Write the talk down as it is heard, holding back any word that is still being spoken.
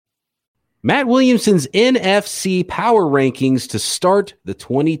Matt Williamson's NFC Power Rankings to start the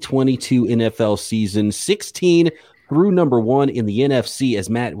 2022 NFL season, 16 through number 1 in the NFC as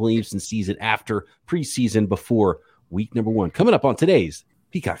Matt Williamson sees it after preseason before week number 1. Coming up on today's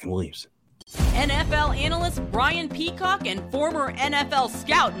Peacock and Williamson. NFL analyst Brian Peacock and former NFL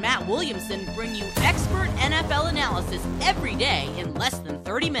scout Matt Williamson bring you expert NFL analysis every day in less than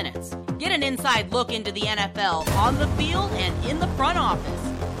 30 minutes. Get an inside look into the NFL on the field and in the front office.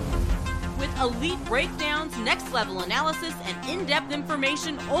 With elite breakdowns, next-level analysis, and in-depth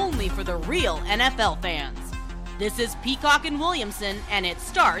information only for the real NFL fans. This is Peacock and Williamson, and it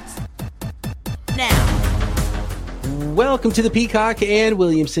starts now. Welcome to the Peacock and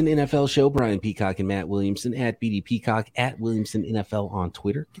Williamson NFL show. Brian Peacock and Matt Williamson at BD Peacock at Williamson NFL on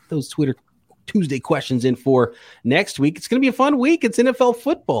Twitter. Get those Twitter Tuesday questions in for next week. It's going to be a fun week. It's NFL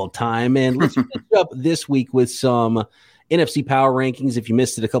football time, and let's finish up this week with some NFC Power Rankings. If you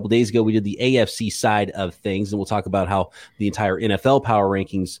missed it a couple days ago, we did the AFC side of things, and we'll talk about how the entire NFL Power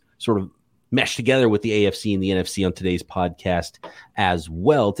Rankings sort of mesh together with the AFC and the NFC on today's podcast as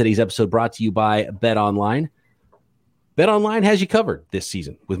well. Today's episode brought to you by BetOnline. BetOnline has you covered this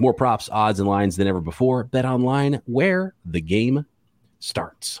season with more props, odds, and lines than ever before. BetOnline, where the game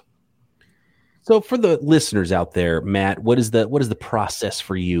starts. So for the listeners out there, Matt, what is the process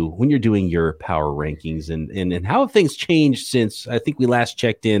for you when you're doing your power rankings and how have things changed since I think we last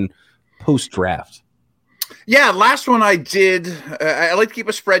checked in post-draft? Yeah, last one I did, I like to keep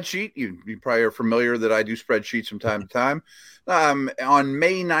a spreadsheet. You probably are familiar that I do spreadsheets from time to time. On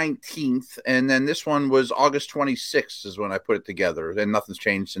May 19th, and then this one was August 26th is when I put it together, and nothing's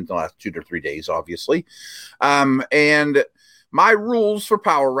changed since the last 2 to 3 days, obviously. And my rules for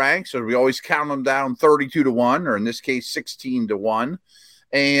power ranks are we always count them down 32 to 1, or in this case, 16 to 1.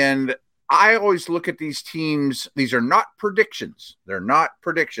 And I always look at these teams. These are not predictions. They're not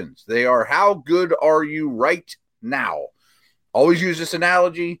predictions. They are how good are you right now? Always use this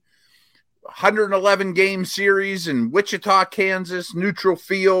analogy. 111 game series in Wichita, Kansas, neutral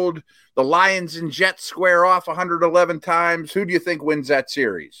field. The Lions and Jets square off 111 times. Who do you think wins that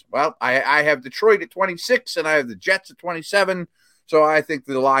series? Well, I have Detroit at 26 and I have the Jets at 27. So I think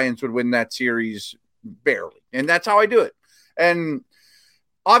the Lions would win that series barely. And that's how I do it. And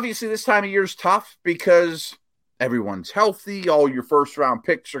obviously this time of year is tough because everyone's healthy. All your first round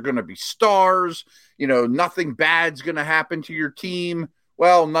picks are going to be stars. You know, nothing bad's going to happen to your team.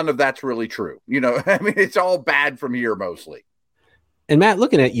 Well, none of that's really true. You know, I mean, it's all bad from here mostly. And Matt,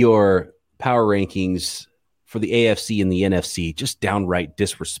 looking at your power rankings for the AFC and the NFC, just downright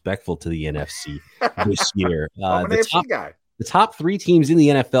disrespectful to the NFC this year. I'm an AFC guy. The top 3 teams in the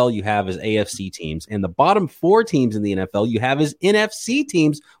NFL you have as AFC teams, and the bottom 4 teams in the NFL you have as NFC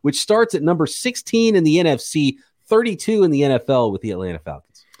teams, which starts at number 16 in the NFC, 32 in the NFL with the Atlanta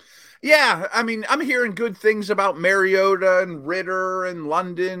Falcons. Yeah, I mean, I'm hearing good things about Mariota and Ritter and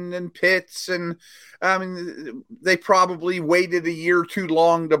London and Pitts, and I mean, they probably waited a year too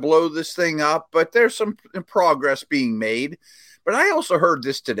long to blow this thing up, but there's some progress being made. But I also heard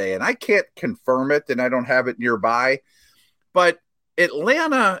this today, and I can't confirm it, and I don't have it nearby, but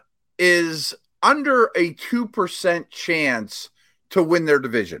Atlanta is under a 2% chance to win their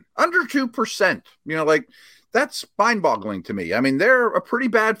division. Under 2%, you know, like, that's mind-boggling to me. I mean, they're a pretty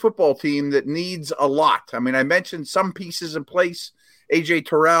bad football team that needs a lot. I mean, I mentioned some pieces in place, A.J.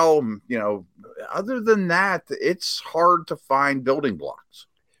 Terrell, you know, other than that, it's hard to find building blocks.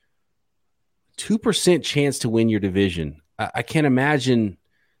 2% chance to win your division. I can't imagine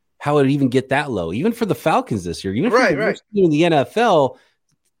how it would even get that low, even for the Falcons this year. Even for the worst team in the NFL,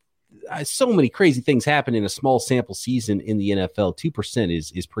 so many crazy things happen in a small sample season in the NFL.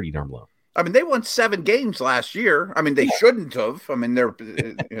 2% is pretty darn low. I mean, they won 7 games last year. I mean, they shouldn't have. I mean, their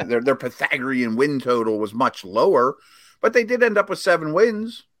Pythagorean win total was much lower, but they did end up with 7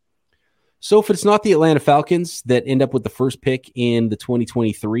 wins. So if it's not the Atlanta Falcons that end up with the first pick in the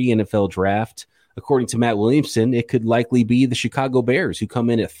 2023 NFL draft, according to Matt Williamson, it could likely be the Chicago Bears, who come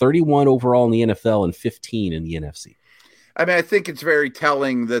in at 31 overall in the NFL and 15 in the NFC. I mean, I think it's very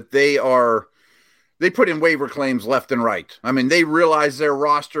telling that they put in waiver claims left and right. I mean, they realize their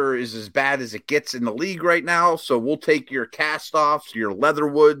roster is as bad as it gets in the league right now. So we'll take your cast-offs, your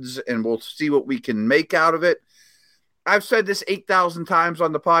Leatherwoods, and we'll see what we can make out of it. I've said this 8,000 times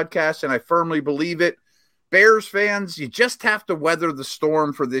on the podcast, and I firmly believe it. Bears fans, you just have to weather the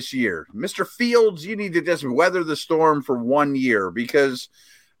storm for this year. Mr. Fields, you need to just weather the storm for 1 year because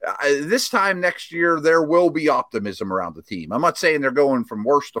this time next year, there will be optimism around the team. I'm not saying they're going from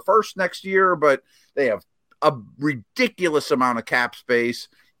worst to first next year, but they have a ridiculous amount of cap space.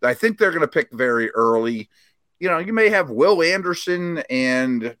 I think they're going to pick very early. you may have Will Anderson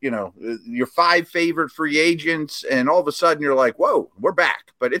and, your 5 favorite free agents, and all of a sudden you're like, whoa, we're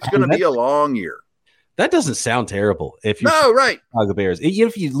back. But it's going to be a long year. That doesn't sound terrible. If you're right. Chicago Bears, even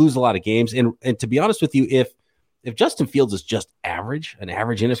if you lose a lot of games, and to be honest with you, if Justin Fields is just average, an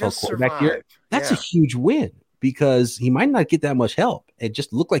average NFL quarterback here, that's a huge win, because he might not get that much help. It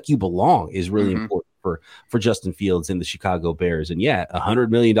just look like you belong is really important for Justin Fields and the Chicago Bears. And $100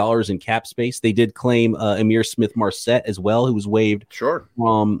 million in cap space. They did claim Amir Smith-Marset as well, who was waived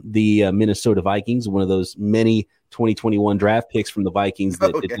from the Minnesota Vikings, one of those many 2021 draft picks from the Vikings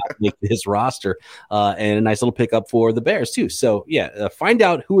that did not make this roster, and a nice little pickup for the Bears too. So find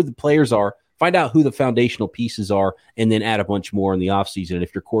out who the players are, find out who the foundational pieces are, and then add a bunch more in the offseason. And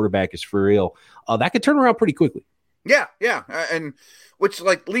if your quarterback is for real, that could turn around pretty quickly. Yeah. And which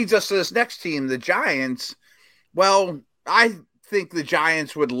leads us to this next team, the Giants. Well, I think the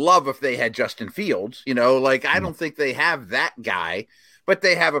Giants would love if they had Justin Fields, I don't think they have that guy, but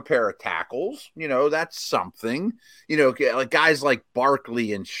they have a pair of tackles, that's something, guys like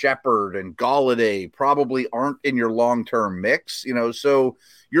Barkley and Shepard and Golladay probably aren't in your long-term mix, so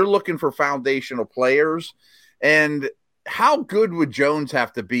you're looking for foundational players. And how good would Jones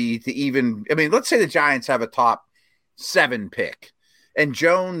have to be to even, let's say the Giants have a top 7 pick, and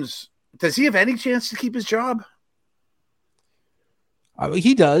Jones, does he have any chance to keep his job?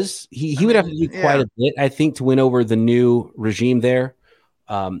 He does. He would have to do quite a bit, I think, to win over the new regime there.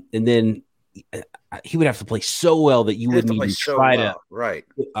 And then he would have to play so well that you wouldn't even try to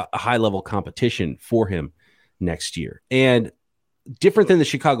a high-level competition for him next year. And different than the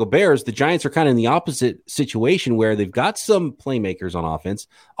Chicago Bears, the Giants are kind of in the opposite situation, where they've got some playmakers on offense.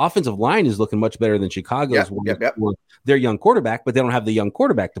 Offensive line is looking much better than Chicago's with their young quarterback, but they don't have the young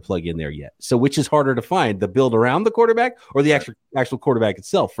quarterback to plug in there yet. So which is harder to find, the build around the quarterback or the actual quarterback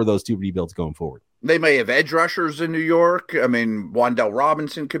itself for those two rebuilds going forward? They may have edge rushers in New York. Wan'Dale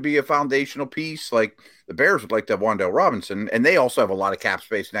Robinson could be a foundational piece. Like, the Bears would like to have Wan'Dale Robinson, and they also have a lot of cap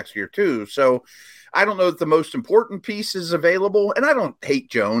space next year too. So I don't know that the most important piece is available, and I don't hate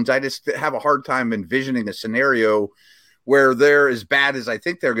Jones. I just have a hard time envisioning a scenario where they're as bad as I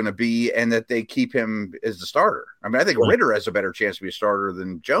think they're going to be, and that they keep him as the starter. I think Ritter has a better chance to be a starter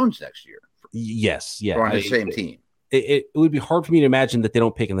than Jones next year. Yes, yeah, on the same team. It would be hard for me to imagine that they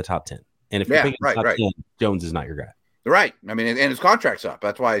don't pick in the top 10. And if you're picking the top 10, Jones is not your guy. Right. And his contract's up.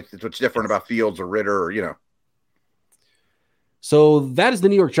 That's why it's what's different about Fields or Ritter or, So that is the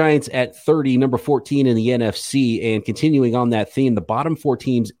New York Giants at 30, number 14 in the NFC. And continuing on that theme, the bottom 4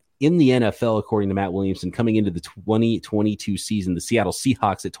 teams in the NFL, according to Matt Williamson, coming into the 2022 season, the Seattle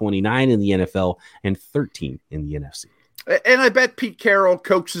Seahawks at 29 in the NFL and 13 in the NFC. And I bet Pete Carroll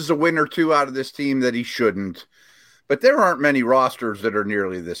coaxes a win or two out of this team that he shouldn't. But there aren't many rosters that are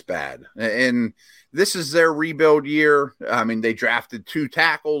nearly this bad. And this is their rebuild year. They drafted 2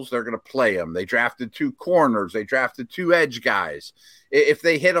 tackles. They're going to play them. They drafted 2 corners. They drafted 2 edge guys. If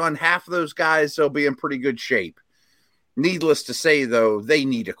they hit on half of those guys, they'll be in pretty good shape. Needless to say, though, they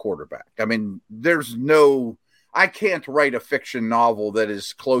need a quarterback. I can't write a fiction novel that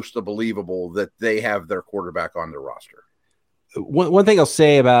is close to believable that they have their quarterback on their roster. One thing I'll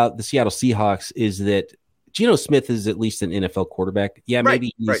say about the Seattle Seahawks is that Geno Smith is at least an NFL quarterback. Yeah,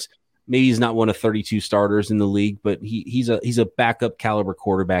 maybe he's not one of 32 starters in the league, but he's a backup caliber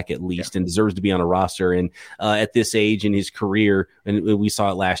quarterback at least, and deserves to be on a roster. And at this age in his career, and we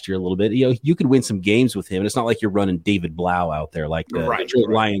saw it last year a little bit, you could win some games with him. And it's not like you're running David Blau out there like the Detroit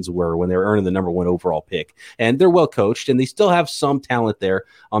Lions were when they were earning the number 1 overall pick. And they're well coached, and they still have some talent there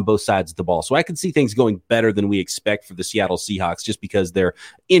on both sides of the ball. So I can see things going better than we expect for the Seattle Seahawks, just because they're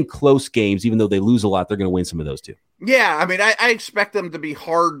in close games. Even though they lose a lot, they're going to win some of those too. Yeah, I expect them to be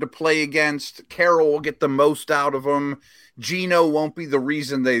hard to play against. Carroll will get the most out of them. Geno won't be the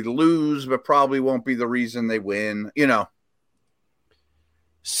reason they lose, but probably won't be the reason they win,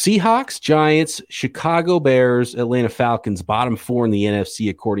 Seahawks, Giants, Chicago Bears, Atlanta Falcons, bottom 4 in the NFC,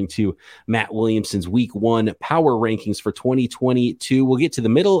 according to Matt Williamson's Week 1 power rankings for 2022. We'll get to the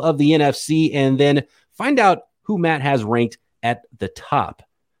middle of the NFC and then find out who Matt has ranked at the top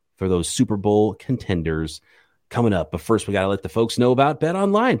for those Super Bowl contenders coming up. But first, we got to let the folks know about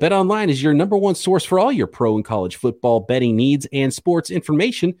BetOnline. BetOnline is your number 1 source for all your pro and college football betting needs and sports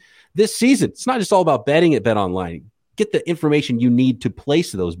information this season. It's not just all about betting at BetOnline. Get the information you need to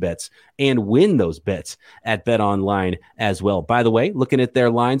place those bets and win those bets at BetOnline as well. By the way, looking at their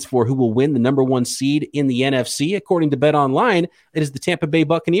lines for who will win the number 1 seed in the NFC, according to BetOnline, it is the Tampa Bay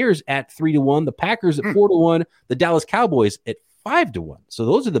Buccaneers at 3-1, the Packers at 4-1, the Dallas Cowboys at 5-1. So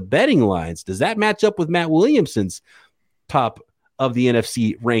those are the betting lines. Does that match up with Matt Williamson's top of the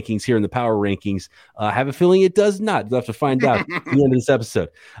NFC rankings here in the power rankings. I have a feeling it does not. You'll have to find out at the end of this episode.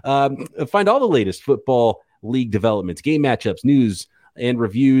 Find all the latest football league developments, game matchups, news, and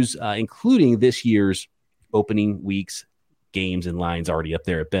reviews, including this year's opening week's games and lines already up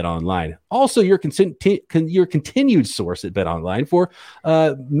there at BetOnline. Also, your continued source at BetOnline for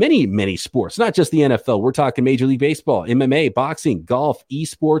many sports, not just the NFL. We're talking Major League Baseball, MMA, boxing, golf,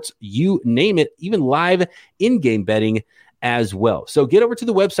 esports, you name it, even live in-game betting as well. So get over to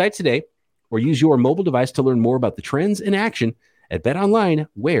the website today or use your mobile device to learn more about the trends in action at BetOnline,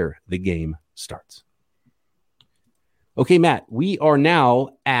 where the game starts. Okay, Matt, we are now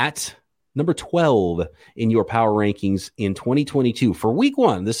at number 12 in your power rankings in 2022 for week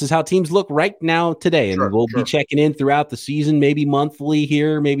one. This is how teams look right now today. And we'll be checking in throughout the season, maybe monthly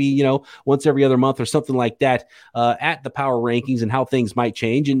here, maybe, once every other month or something like that at the power rankings and how things might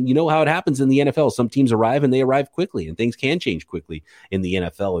change. And you know how it happens in the NFL. Some teams arrive and they arrive quickly and things can change quickly in the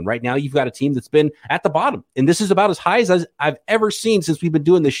NFL. And right now you've got a team that's been at the bottom. And this is about as high as I've ever seen since we've been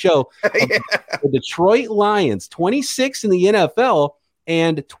doing the show. The Detroit Lions, 26 in the NFL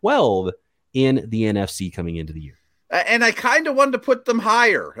and 12 in the NFC coming into the year. And I kind of wanted to put them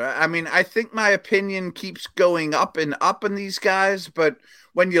higher. I mean, I think my opinion keeps going up and up in these guys, but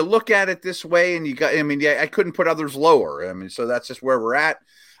when you look at it this way and I couldn't put others lower. I mean, so that's just where we're at.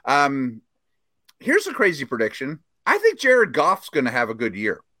 Here's a crazy prediction. I think Jared Goff's going to have a good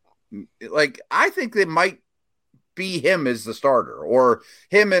year. I think it might be him as the starter or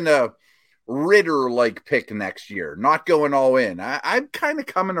him in a Ritter-like pick next year, not going all in. I'm kind of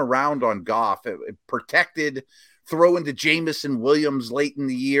coming around on Goff. Protected, throw into Jameson Williams late in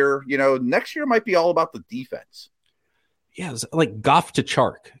the year. Next year might be all about the defense. Yeah, it's like Goff to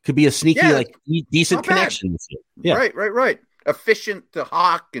Chark. Could be a sneaky, decent connection this year. Yeah. Right. Efficient to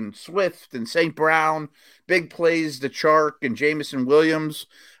Hawk and Swift and St. Brown. Big plays to Chark and Jameson Williams.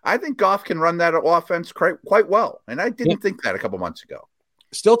 I think Goff can run that offense quite well, and I didn't think that a couple months ago.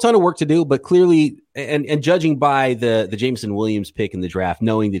 Still a ton of work to do, but clearly, and judging by the Jameson Williams pick in the draft,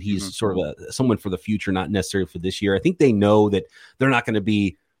 knowing that he's sort of someone for the future, not necessarily for this year, I think they know that they're not going to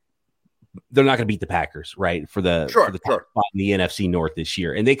beat the Packers, right? For the top spot in the NFC North this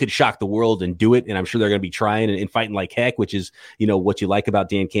year, and they could shock the world and do it. And I'm sure they're going to be trying and fighting like heck, which is what you like about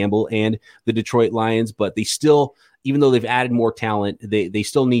Dan Campbell and the Detroit Lions. But they still, even though they've added more talent, they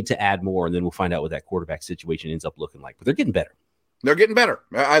still need to add more, and then we'll find out what that quarterback situation ends up looking like. But they're getting better. They're getting better.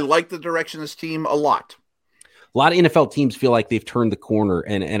 I like the direction of this team a lot. A lot of NFL teams feel like they've turned the corner,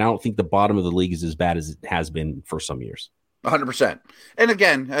 and I don't think the bottom of the league is as bad as it has been for some years. 100%. And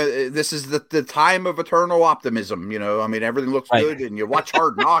again, this is the time of eternal optimism. I mean, everything looks good, and you watch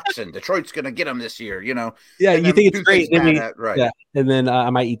Hard Knocks, and Detroit's going to get them this year. Yeah, you think it's great, right? Yeah, and then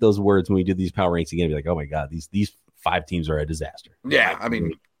I might eat those words when we do these power ranks again. Be like, oh my god, these 5 teams are a disaster. Yeah, I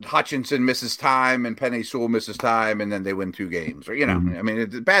mean, Hutchinson misses time and Penei Sewell misses time, and then they win 2 games. Or I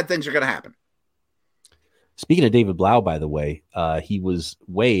mean, bad things are going to happen. Speaking of David Blau, by the way, he was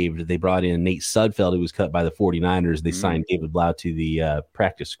waived. They brought in Nate Sudfeld, who was cut by the 49ers. They signed David Blau to the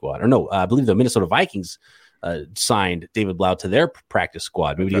practice squad. Or no, I believe the Minnesota Vikings signed David Blau to their practice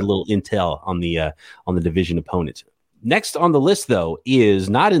squad. Maybe get a little intel on the division opponent. Next on the list, though, is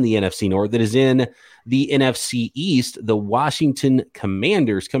not in the NFC North. That is in the NFC East. The Washington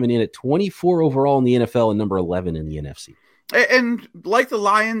Commanders coming in at 24 overall in the NFL and number 11 in the NFC. And like the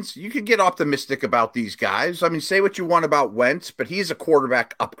Lions, you could get optimistic about these guys. I mean, say what you want about Wentz, but he's a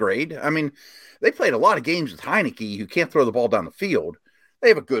quarterback upgrade. I mean, they played a lot of games with Heineke, who can't throw the ball down the field. They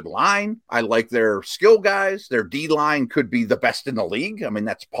have a good line. I like their skill guys. Their D-line could be the best in the league. I mean,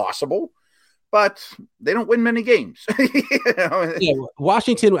 that's possible. But they don't win many games. Yeah,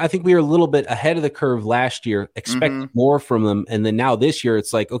 Washington, I think we were a little bit ahead of the curve last year, expected more from them. And then now this year,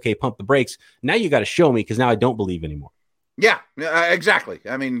 it's like, okay, pump the brakes. Now you got to show me, because now I don't believe anymore. Yeah, exactly.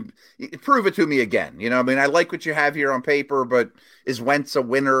 I mean, prove it to me again. I mean, I like what you have here on paper, but is Wentz a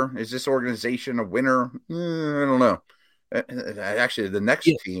winner? Is this organization a winner? I don't know. Actually, the next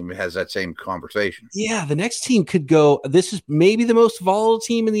team has that same conversation. Yeah, the next team could go. This is maybe the most volatile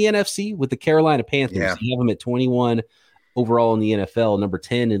team in the NFC with the Carolina Panthers. Yeah. You have them at 21 overall in the NFL, number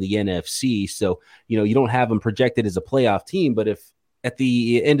 10 in the NFC. So, you don't have them projected as a playoff team, but if at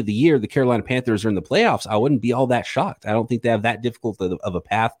the end of the year, the Carolina Panthers are in the playoffs, I wouldn't be all that shocked. I don't think they have that difficult of a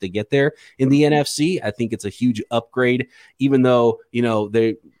path to get there in the NFC. I think it's a huge upgrade, even though,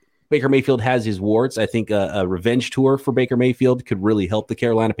 Baker Mayfield has his warts. I think a revenge tour for Baker Mayfield could really help the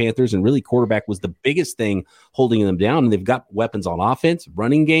Carolina Panthers, and really quarterback was the biggest thing holding them down. And they've got weapons on offense,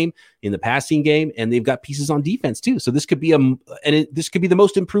 running game, in the passing game, and they've got pieces on defense too. So this could be this could be the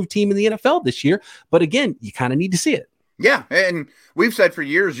most improved team in the NFL this year. But again, you kind of need to see it. Yeah, and we've said for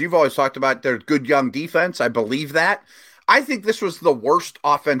years, you've always talked about their good young defense. I believe that. I think this was the worst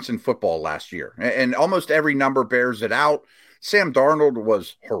offense in football last year, and almost every number bears it out. Sam Darnold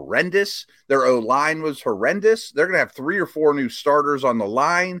was horrendous. Their O-line was horrendous. They're going to have 3 or 4 new starters on the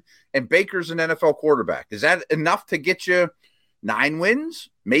line, and Baker's an NFL quarterback. Is that enough to get you 9 wins,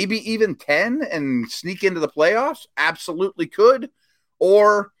 maybe even 10, and sneak into the playoffs? Absolutely could.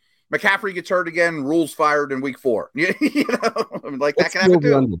 Or McCaffrey gets hurt again, rules fired in week 4. Like that can happen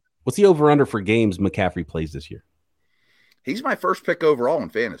too. What's the over-under for games McCaffrey plays this year? He's my first pick overall in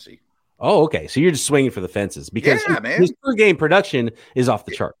fantasy. Oh, okay. So you're just swinging for the fences because his per game production is off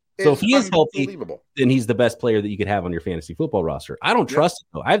the chart. So if he is healthy, then he's the best player that you could have on your fantasy football roster. I don't trust it,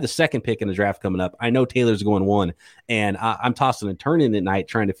 though. I have the second pick in the draft coming up. I know Taylor's going 1, and I'm tossing and turning at night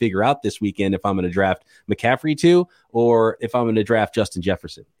trying to figure out this weekend if I'm going to draft McCaffrey 2 or if I'm going to draft Justin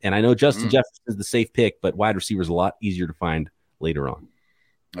Jefferson. And I know Justin Jefferson is the safe pick, but wide receiver is a lot easier to find later on.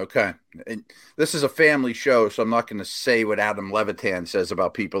 Okay. And this is a family show, so I'm not going to say what Adam Levitan says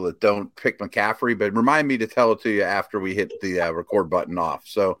about people that don't pick McCaffrey, but remind me to tell it to you after we hit the record button off.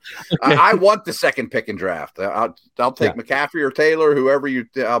 So okay. I want the second pick in draft. I'll take McCaffrey or Taylor, whoever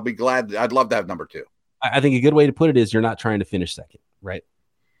I'll be glad. I'd love to have number 2. I think a good way to put it is you're not trying to finish second, right?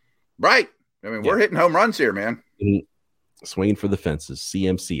 Right. I mean, we're hitting home runs here, man. Swinging for the fences.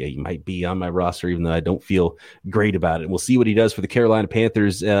 CMC, he might be on my roster, even though I don't feel great about it. We'll see what he does for the Carolina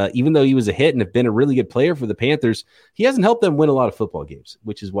Panthers. Even though he was a hit and have been a really good player for the Panthers, he hasn't helped them win a lot of football games,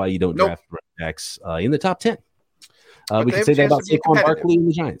 which is why you don't draft running backs in the top 10. We can say that about Saquon Barkley and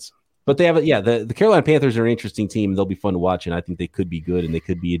the Giants. But they have the Carolina Panthers are an interesting team. They'll be fun to watch, and I think they could be good, and they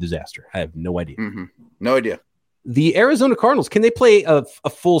could be a disaster. I have no idea. Mm-hmm. No idea. The Arizona Cardinals, can they play a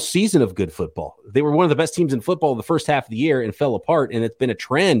full season of good football? They were one of the best teams in football the first half of the year and fell apart, and it's been a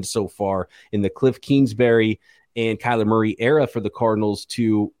trend so far in the Cliff Kingsbury and Kyler Murray era for the Cardinals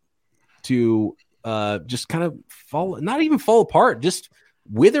to just kind of not even fall apart, just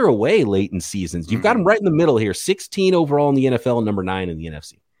wither away late in seasons. You've got them right in the middle here, 16 overall in the NFL and number 9 in the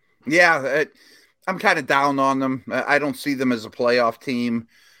NFC. Yeah, I'm kind of down on them. I don't see them as a playoff team,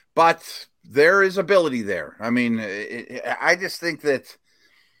 but there is ability there. I mean, I just think that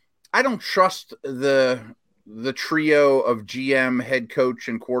I don't trust the trio of GM, head coach,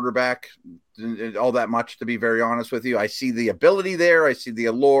 and quarterback all that much, to be very honest with you. I see the ability there. I see the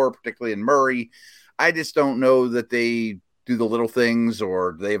allure, particularly in Murray. I just don't know that they do the little things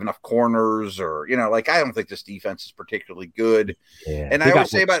or they have enough corners or, I don't think this defense is particularly good. Yeah, and I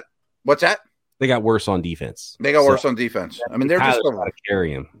always say about what's that? They got worse on defense. They got worse on defense. I mean, they're just to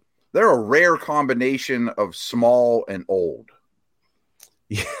carry him. They're a rare combination of small and old.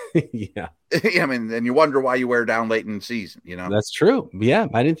 Yeah. I mean, and you wonder why you wear down late in the season, That's true. Yeah,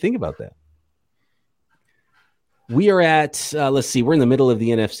 I didn't think about that. We are at, let's see, we're in the middle of the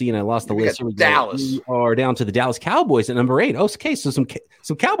NFC, and I lost the list. Dallas. We are down to the Dallas Cowboys at number 8. Okay, so some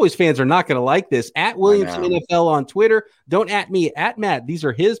Cowboys fans are not going to like this. At Williamson NFL on Twitter. Don't at me, at Matt. These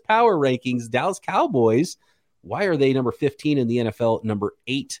are his power rankings. Dallas Cowboys. Why are they number 15 in the NFL, number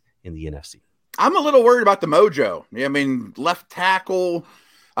 8 in the NFC? I'm a little worried about the mojo. I mean, left tackle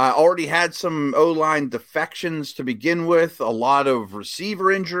already had some O-line defections to begin with, a lot of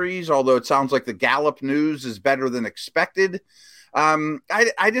receiver injuries, although it sounds like the Gallup news is better than expected.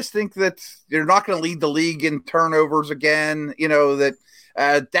 I just think that they're not going to lead the league in turnovers again. That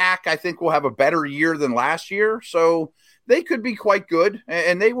Dak, I think, will have a better year than last year. So they could be quite good.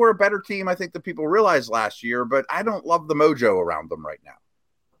 And they were a better team, I think, than people realized last year. But I don't love the mojo around them right now.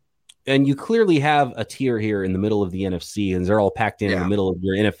 And you clearly have a tier here in the middle of the NFC, and they're all packed in the middle of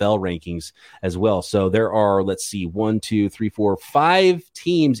your NFL rankings as well. So there are, let's see, 1, 2, 3, 4, 5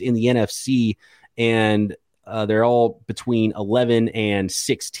 teams in the NFC, and they're all between 11 and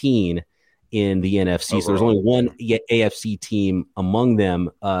 16 in the NFC. Overall. So there's only one AFC team among them.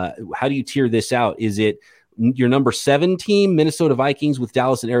 How do you tier this out? Is it your number 7 team, Minnesota Vikings, with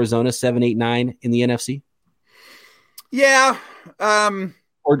Dallas and Arizona, 7, 8, 9 in the NFC? Yeah.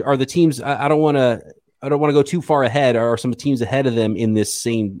 Or are the teams? I don't want to go too far ahead. Are some teams ahead of them in this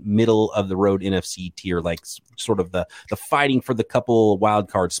same middle of the road NFC tier, like sort of the fighting for the couple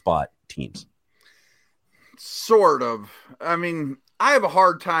wild card spot teams? Sort of. I mean, I have a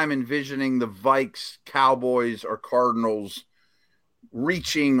hard time envisioning the Vikes, Cowboys, or Cardinals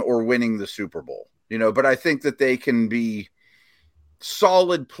reaching or winning the Super Bowl. But I think that they can be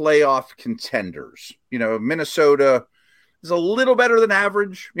solid playoff contenders. Minnesota is a little better than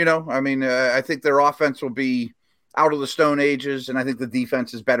average. I think their offense will be out of the Stone Ages, and I think the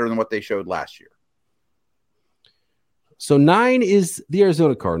defense is better than what they showed last year. So 9 is the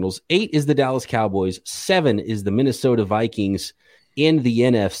Arizona Cardinals, 8 is the Dallas Cowboys, 7 is the Minnesota Vikings in the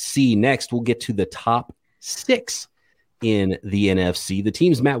NFC. Next, we'll get to the top 6 in the NFC. The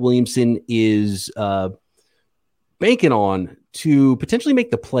teams Matt Williamson is banking on to potentially make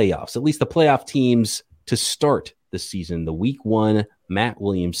the playoffs, at least the playoff teams to start the season, the Week 1 Matt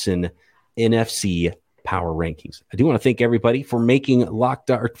Williamson NFC Power Rankings. I do want to thank everybody for making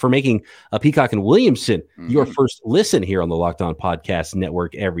Peacock and Williamson your first listen here on the Locked On Podcast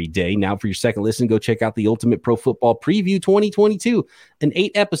Network every day. Now, for your second listen, go check out the Ultimate Pro Football Preview 2022, an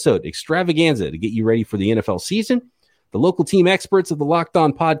 8-episode extravaganza to get you ready for the NFL season. The local team experts of the Locked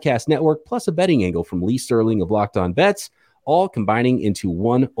On Podcast Network, plus a betting angle from Lee Sterling of Locked On Bets, all combining into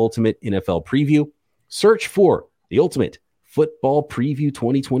one ultimate NFL preview. Search for the Ultimate Football Preview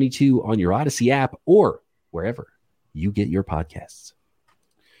 2022 on your Odyssey app or wherever you get your podcasts.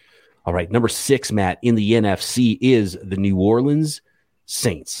 All right, number 6, Matt, in the NFC is the New Orleans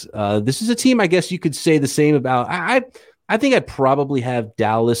Saints. This is a team I guess you could say the same about. I think I'd probably have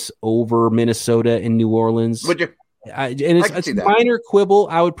Dallas over Minnesota and New Orleans. Would you? And it's a minor quibble.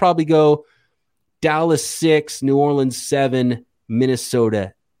 I would probably go Dallas 6, New Orleans 7,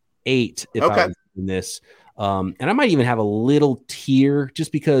 Minnesota 8 if I was in this. And I might even have a little tier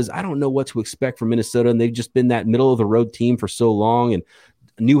just because I don't know what to expect from Minnesota. And they've just been that middle of the road team for so long. And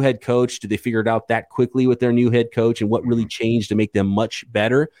new head coach, did they figure it out that quickly with their new head coach and what really changed to make them much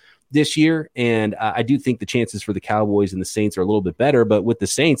better this year? And I do think the chances for the Cowboys and the Saints are a little bit better, but with the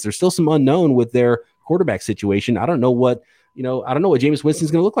Saints, there's still some unknown with their quarterback situation. I don't know what Jameis Winston's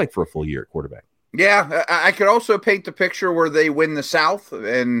going to look like for a full year at quarterback. Yeah, I could also paint the picture where they win the South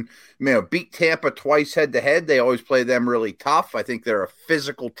and beat Tampa twice head-to-head. They always play them really tough. I think they're a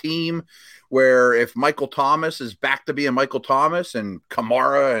physical team where if Michael Thomas is back to being Michael Thomas and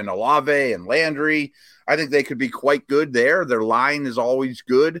Kamara and Olave and Landry, I think they could be quite good there. Their line is always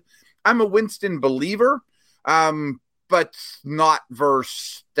good. I'm a Winston believer, but not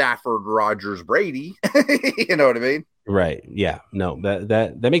versus Stafford, Rodgers, Brady. You know what I mean? Right. Yeah. No,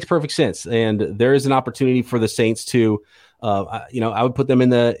 that makes perfect sense. And there is an opportunity for the Saints to, I would put them in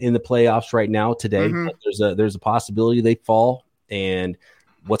the playoffs right now today. But there's a possibility they fall. And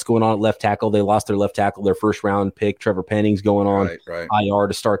what's going on at left tackle? They lost their left tackle, their first round pick. Trevor Penning's going on IR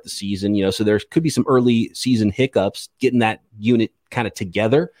to start the season. So there could be some early season hiccups getting that unit kind of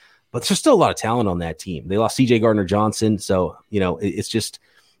together. But there's still a lot of talent on that team. They lost C.J. Gardner-Johnson. So,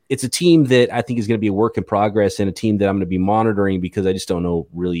 it's a team that I think is going to be a work in progress and a team that I'm going to be monitoring because I just don't know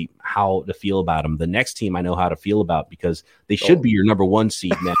really how to feel about them. The next team I know how to feel about because they should be your number 1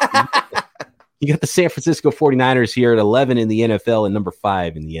 seed now. You got the San Francisco 49ers here at 11 in the NFL and number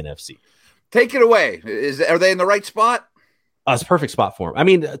 5 in the NFC. Take it away. Are they in the right spot? It's a perfect spot for them. I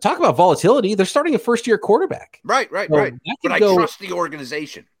mean, talk about volatility. They're starting a first-year quarterback. Right. But I trust the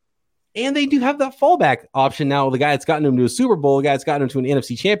organization. And they do have that fallback option now. The guy that's gotten them to a Super Bowl, the guy that's gotten them to an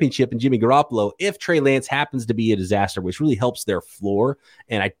NFC championship, and Jimmy Garoppolo, if Trey Lance happens to be a disaster, which really helps their floor.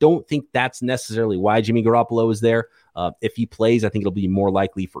 And I don't think that's necessarily why Jimmy Garoppolo is there. If he plays, I think it'll be more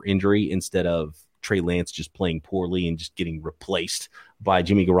likely for injury instead of Trey Lance just playing poorly and just getting replaced by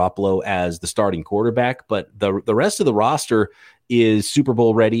Jimmy Garoppolo as the starting quarterback. But the rest of the roster is Super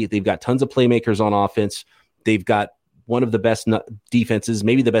Bowl ready. They've got tons of playmakers on offense. They've got one of the best defenses,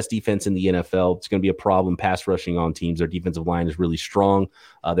 maybe the best defense in the NFL. It's going to be a problem pass rushing on teams. Their defensive line is really strong.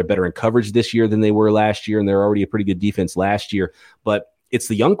 They're better in coverage this year than they were last year, and they're already a pretty good defense last year. But it's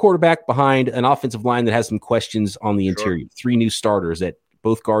the young quarterback behind an offensive line that has some questions on the interior. 3 new starters at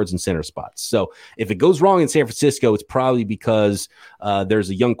both guards and center spots. So if it goes wrong in San Francisco, it's probably because there's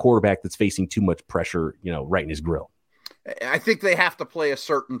a young quarterback that's facing too much pressure, right in his grill. I think they have to play a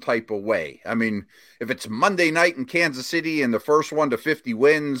certain type of way. I mean, if it's Monday night in Kansas City and the first 1 to 50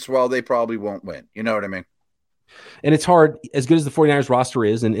 wins, well, they probably won't win. You know what I mean? And it's hard, as good as the 49ers roster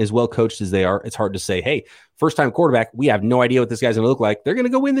is and as well coached as they are, it's hard to say, hey, first-time quarterback, we have no idea what this guy's going to look like. They're going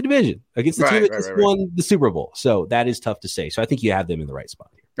to go win the division against the team that just won the Super Bowl. So that is tough to say. So I think you have them in the right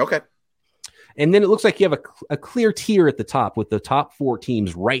spot here. Okay. And then it looks like you have a clear tier at the top with the top 4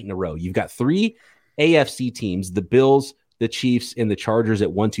 teams right in a row. You've got 3 AFC teams, the Bills, the Chiefs, and the Chargers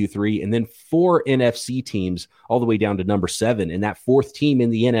at 1, 2, 3, and then 4 NFC teams all the way down to number 7. And that 4th team in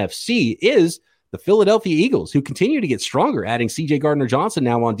the NFC is the Philadelphia Eagles, who continue to get stronger, adding C.J. Gardner-Johnson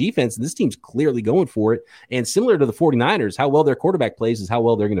now on defense. And this team's clearly going for it. And similar to the 49ers, how well their quarterback plays is how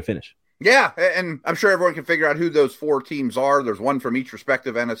well they're going to finish. Yeah, and I'm sure everyone can figure out who those 4 teams are. There's one from each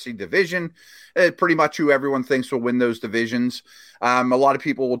respective NFC division. Pretty much who everyone thinks will win those divisions. A lot of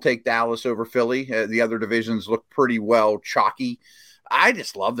people will take Dallas over Philly. The other divisions look pretty well chalky. I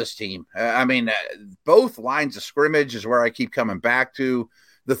just love this team. Both lines of scrimmage is where I keep coming back to.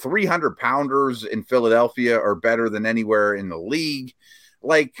 The 300-pounders in Philadelphia are better than anywhere in the league.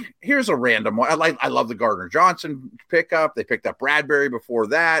 Like, here's a random one. I love the Gardner Johnson pickup. They picked up Bradbury before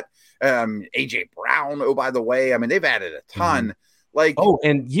that. A.J. Brown, oh, by the way. I mean, they've added a ton.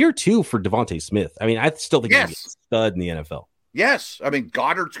 And year 2 for Devontae Smith. I mean, I still think he's a stud in the NFL. Yes. I mean,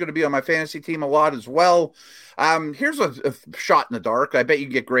 Goddard's going to be on my fantasy team a lot as well. Here's a shot in the dark. I bet you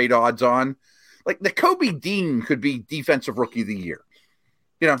get great odds on. Like, Nakobe Dean could be Defensive Rookie of the Year.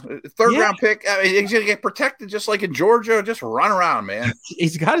 Third-round pick. He's going to get protected just like in Georgia. Just run around, man.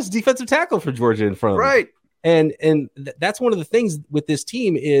 He's got his defensive tackle for Georgia in front of him. Right. And that's one of the things with this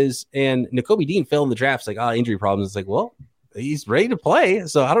team is, and Nakobe Dean fell in the draft. It's like, injury problems. It's like, well, he's ready to play.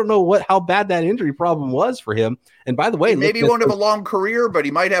 So I don't know how bad that injury problem was for him. And by the way, maybe he won't have a long career, but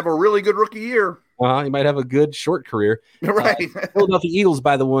he might have a really good rookie year. He might have a good short career. Right. Philadelphia Eagles,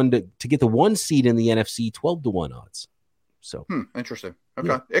 by the one to get the 1 seed in the NFC, 12-1 odds. So interesting.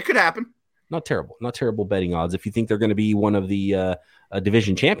 Okay. It could happen. Not terrible betting odds. If you think they're going to be one of the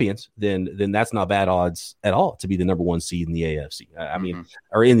division champions, then that's not bad odds at all to be the number 1 seed in the AFC.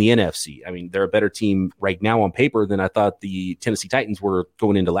 Or in the NFC. I mean, they're a better team right now on paper than I thought the Tennessee Titans were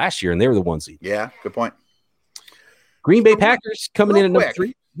going into last year, and they were the 1 seed. Yeah, good point. Green Bay Packers coming in at number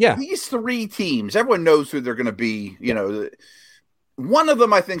 3. Yeah. These 3 teams, everyone knows who they're going to be. One of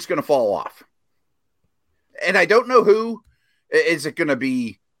them I think is going to fall off. And I don't know who. Is it going to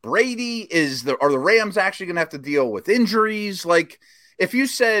be Brady? Are the Rams actually going to have to deal with injuries? Like, if you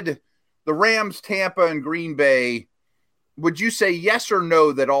said the Rams, Tampa, and Green Bay, would you say yes or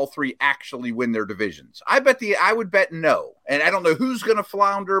no that all 3 actually win their divisions? I would bet no. And I don't know who's going to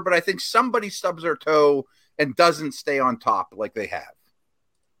flounder, but I think somebody stubs their toe and doesn't stay on top like they have.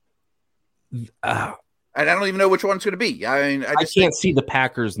 And I don't even know which one's going to be. I mean, I can't see the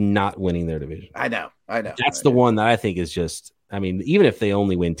Packers not winning their division. I know. That's the one that I think is just. I mean, even if they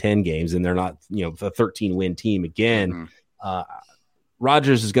only win 10 games and they're not, a 13-win team again,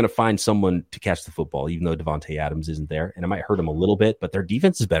 Rodgers is going to find someone to catch the football, even though Devontae Adams isn't there, and it might hurt him a little bit. But their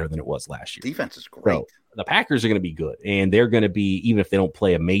defense is better than it was last year. Defense is great. So the Packers are going to be good, and they're going to be, even if they don't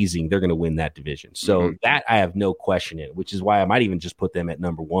play amazing, they're going to win that division. So that I have no question in, which is why I might even just put them at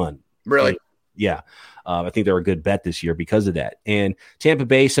number 1. Really? Yeah. I think they're a good bet this year because of that. And Tampa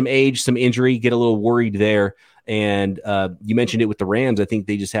Bay, some age, some injury, get a little worried there. And you mentioned it with the Rams. I think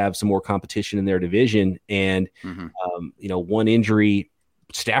they just have some more competition in their division. And, one injury,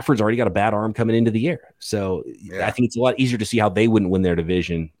 Stafford's already got a bad arm coming into the year. So I think it's a lot easier to see how they wouldn't win their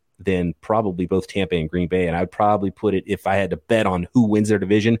division than probably both Tampa and Green Bay. And I'd probably put it, if I had to bet on who wins their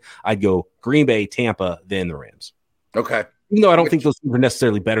division, I'd go Green Bay, Tampa, then the Rams. Okay. Even though I don't think those teams are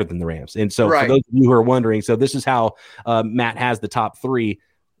necessarily better than the Rams. And so for those of you who are wondering, so this is how Matt has the top 3.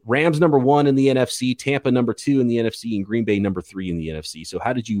 Rams number 1 in the NFC, Tampa number 2 in the NFC, and Green Bay number 3 in the NFC. So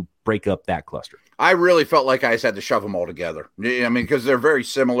how did you break up that cluster? I really felt like I just had to shove them all together. I mean, because they're very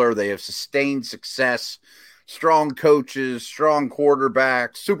similar. They have sustained success, strong coaches, strong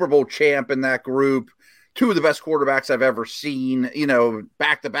quarterbacks, Super Bowl champ in that group. 2 of the best quarterbacks I've ever seen,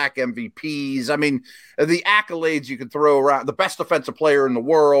 back-to-back MVPs. I mean, the accolades you can throw around, the best defensive player in the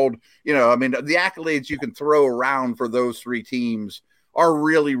world, the accolades you can throw around for those 3 teams are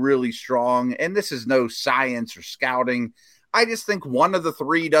really, really strong. And this is no science or scouting. I just think one of the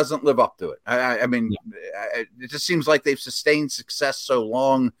 3 doesn't live up to it. It just seems like they've sustained success so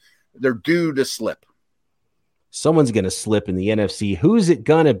long, they're due to slip. Someone's going to slip in the NFC. Who's it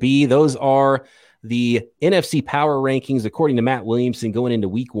going to be? Those are the NFC power rankings, according to Matt Williamson, going into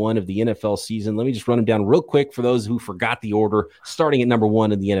week 1 of the NFL season. Let me just run them down real quick for those who forgot the order. Starting at number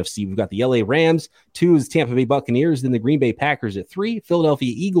 1 in the NFC, we've got the LA Rams. 2 is Tampa Bay Buccaneers. Then the Green Bay Packers at 3.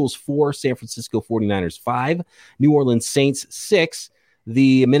 Philadelphia Eagles 4. San Francisco 49ers 5. New Orleans Saints 6.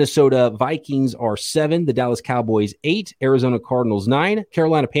 The Minnesota Vikings are 7. The Dallas Cowboys 8. Arizona Cardinals 9.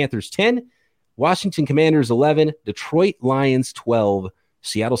 Carolina Panthers 10. Washington Commanders 11. Detroit Lions 12.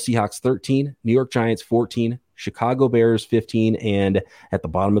 Seattle Seahawks 13, New York Giants 14, Chicago Bears 15, and at the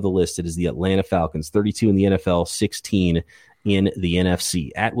bottom of the list, it is the Atlanta Falcons 32 in the NFL, 16 in the NFC.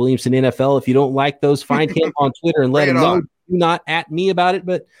 At Williamson NFL, if you don't like those, find him on Twitter and let him know. Do not at me about it,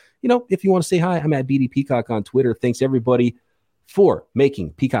 but if you want to say hi, I'm at BD Peacock on Twitter. Thanks everybody for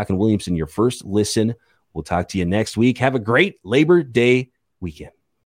making Peacock and Williamson your first listen. We'll talk to you next week. Have a great Labor Day weekend.